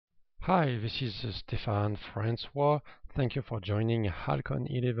Hi, this is Stéphane Francois. Thank you for joining Halcon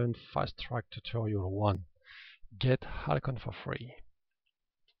 11 Fast Track Tutorial 1. Get Halcon for free.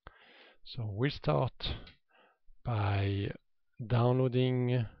 So we'll start by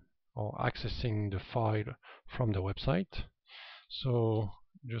downloading or accessing the file from the website. So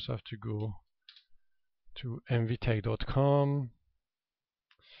you just have to go to mvtech.com.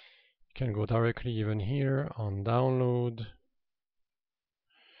 You can go directly even here on download.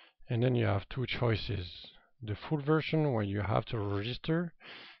 And then you have two choices. The full version where you have to register,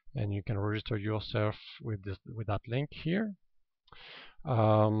 and you can register yourself with that link here.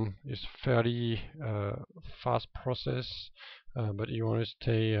 It's fairly fast process, but you want to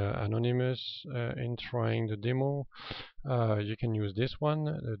stay anonymous in trying the demo. You can use this one,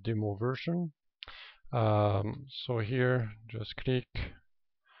 the demo version. So here, just click,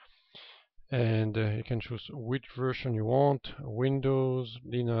 and you can choose which version you want: Windows,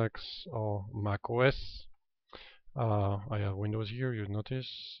 Linux, or Mac OS. I have Windows here, you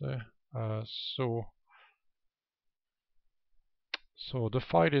notice. So the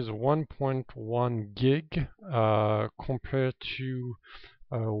file is 1.1 gig compared to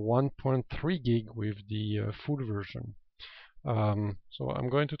 1.3 gig with the full version. So I'm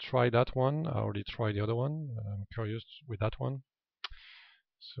going to try that one. I already tried the other one. I'm curious with that one.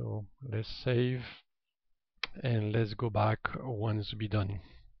 So let's save and let's go back once we're done.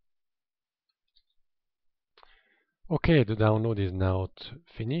 Okay, the download is now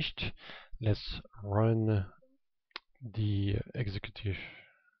finished. Let's run the executive.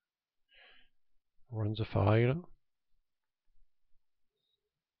 Run the file.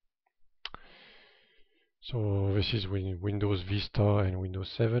 So this is Windows Vista and Windows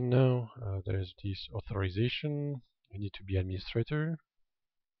 7 now. There's this authorization. You need to be administrator.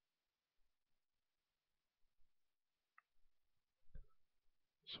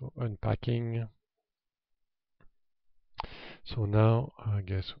 So unpacking. So now I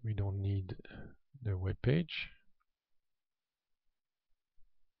guess we don't need the web page.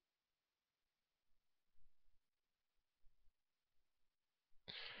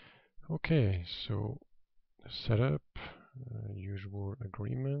 Okay, so setup, usual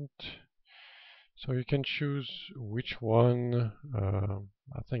agreement. So you can choose which one.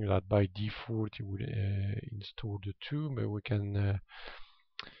 I think that by default it would install the two, but we can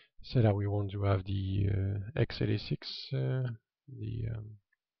say that we want to have the x86, the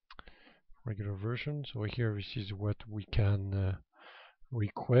regular version. So here this is what we can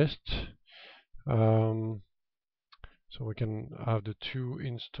request. So we can have the two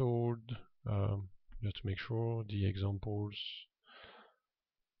installed, just to make sure the examples,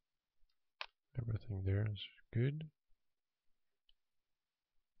 everything there is good.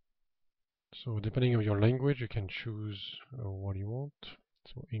 So depending on your language, you can choose what you want.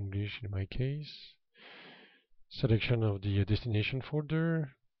 So English in my case. Selection of the destination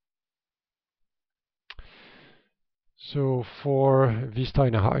folder. So for Vista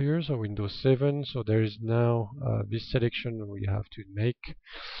and higher, so Windows 7, so there is now this selection we have to make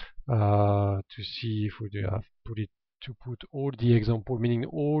to see if we do have to put all the example, meaning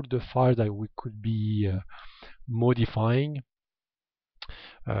all the files that we could be modifying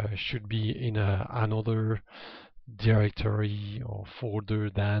should be in another directory or folder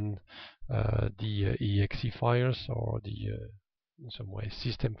than the exe files or the in some way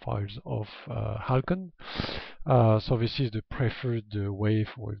system files of Halcon. So this is the preferred way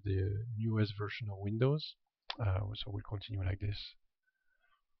for the newest version of Windows. So we'll continue like this.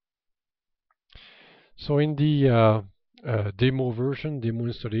 So in the demo version, demo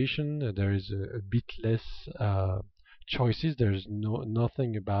installation, there is a bit less choices. There's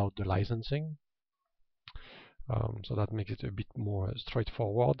nothing about the licensing. So that makes it a bit more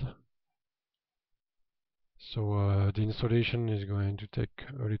straightforward. So the installation is going to take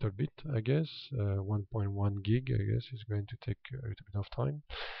a little bit, I guess. 1.1 gig, I guess, is going to take a little bit of time.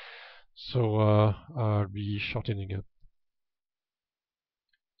 So I'll be shortening it.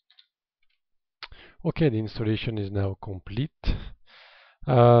 Okay, the installation is now complete.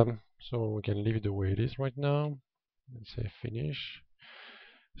 So we can leave it the way it is right now. Let's say finish.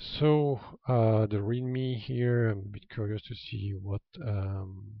 So the README here, I'm a bit curious to see what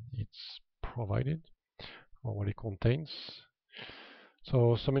it's provided or what it contains.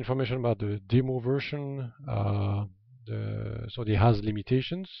 So some information about the demo version. So it has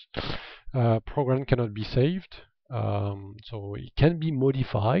limitations. Program cannot be saved. So it can be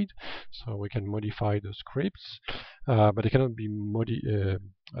modified. So we can modify the scripts, but it cannot be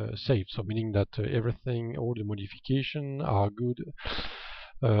saved. So meaning that everything, all the modifications are good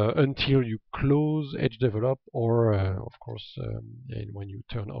until you close Edge Develop, or of course and when you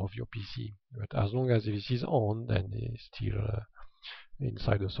turn off your PC. But as long as this is on, then it's still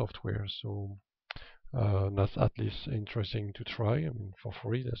inside the software. So that's at least interesting to try. I mean, for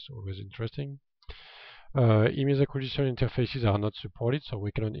free, that's always interesting. Image acquisition interfaces are not supported, so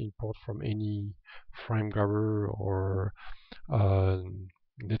we cannot import from any frame grabber or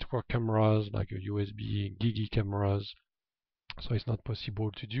network cameras like a USB Gigi cameras. So it's not possible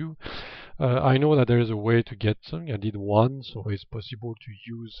to do. I know that there is a way to get something. I did one, so it's possible to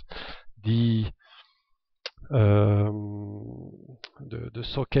use the the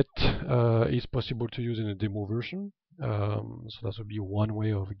socket is possible to use in a demo version. So that would be one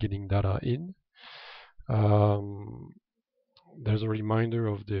way of getting data in. There's a reminder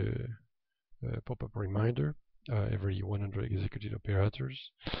of the pop-up reminder every 100 executed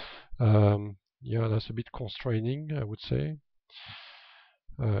operators. Yeah, that's a bit constraining, I would say.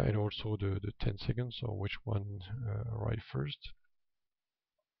 And also the 10 seconds, so which one arrive first.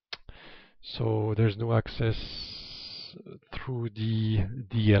 So there's no access through the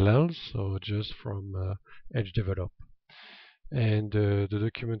DLL, so just from Edge Develop. And the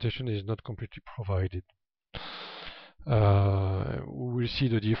documentation is not completely provided. We will see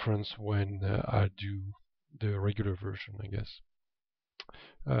the difference when I do the regular version, I guess.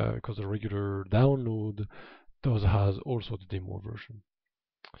 Because the regular download has also the demo version.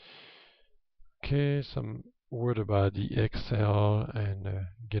 Okay, some word about the Excel and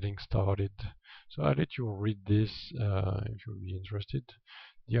getting started. So I'll let you read this if you'll be interested.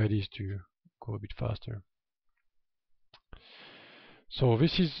 The idea is to go a bit faster. So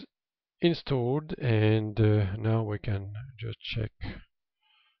this is installed, and now we can just check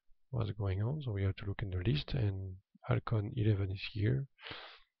what's going on. So we have to look in the list, and Halcon 11 is here.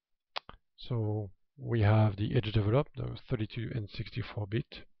 So we have the Edge Develop, the 32 and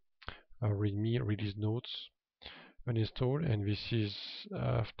 64-bit. README, release notes, uninstall, and this is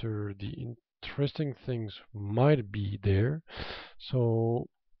after the interesting things might be there. So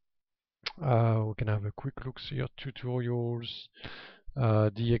we can have a quick look here, tutorials,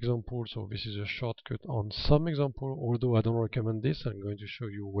 the example. So this is a shortcut on some example, although I don't recommend this. I'm going to show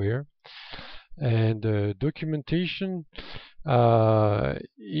you where. And documentation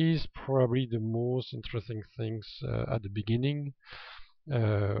is probably the most interesting things at the beginning.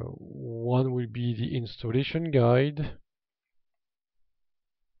 One will be the installation guide.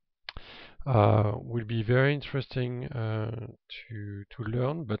 Will be very interesting to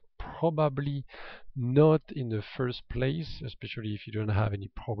learn, but probably not in the first place, especially if you don't have any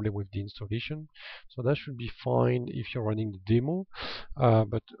problem with the installation. So that should be fine if you're running the demo.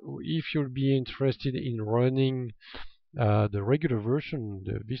 But if you'll be interested in running the regular version,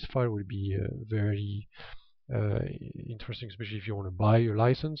 this file will be very interesting, especially if you want to buy a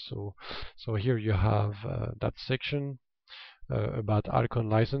license. So here you have that section about Halcon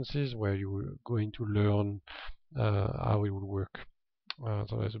licenses, where you're going to learn how it will work.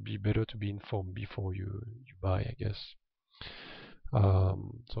 So it would be better to be informed before you buy, I guess.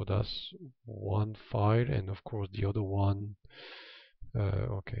 So that's one file, and of course the other one.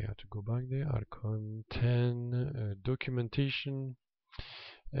 Okay, I have to go back there. Halcon 10 documentation.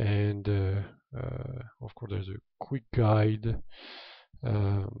 And of course there's a quick guide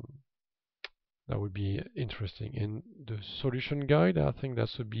that would be interesting. And the solution guide, I think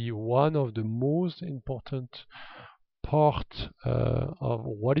that would be one of the most important part of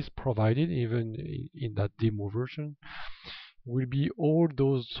what is provided, even in that demo version, will be all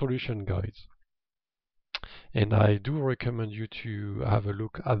those solution guides. And I do recommend you to have a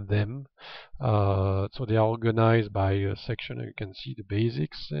look at them. So they are organized by a section. You can see the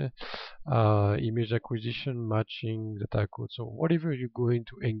basics, image acquisition, matching, data code. So whatever you're going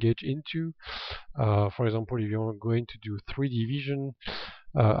to engage into, for example, if you're going to do 3D vision,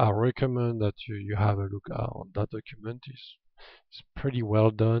 I recommend that you have a look at that document. It's pretty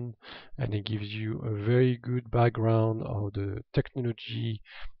well done, and it gives you a very good background of the technology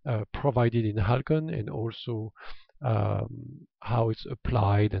provided in Halcon, and also how it's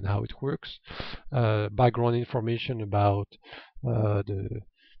applied and how it works. Background information about the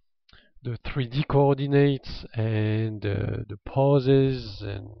 3D coordinates and the poses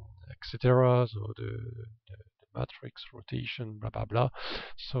and etc. So the matrix rotation, blah blah blah.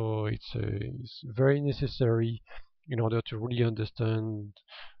 So it's very necessary in order to really understand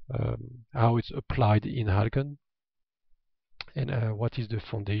how it's applied in Halcon, and what is the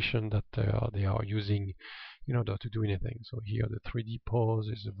foundation that they are using in order to do anything. So here the 3D pose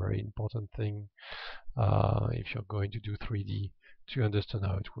is a very important thing if you're going to do 3D, to understand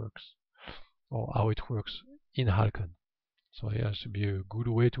how it works, or how it works in Halcon. So it has to be a good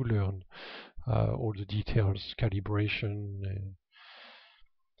way to learn all the details, calibration,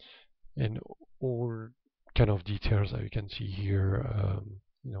 and all kind of details that you can see here.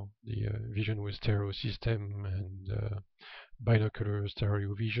 The vision with stereo system and binocular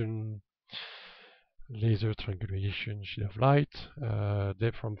stereo vision, laser triangulation, sheet of light,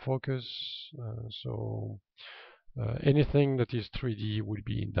 depth from focus. Anything that is 3D will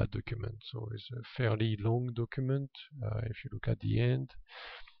be in that document. So it's a fairly long document. If you look at the end,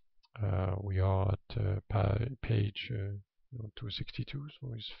 we are at page 262,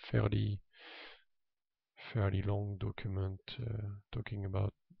 so it's fairly long document talking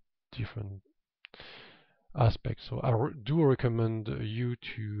about different aspects. So I do recommend you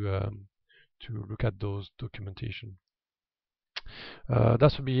to look at those documentation.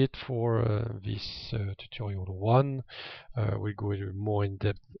 That will be it for this tutorial 1. We'll go more in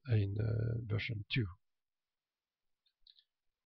depth in version 2.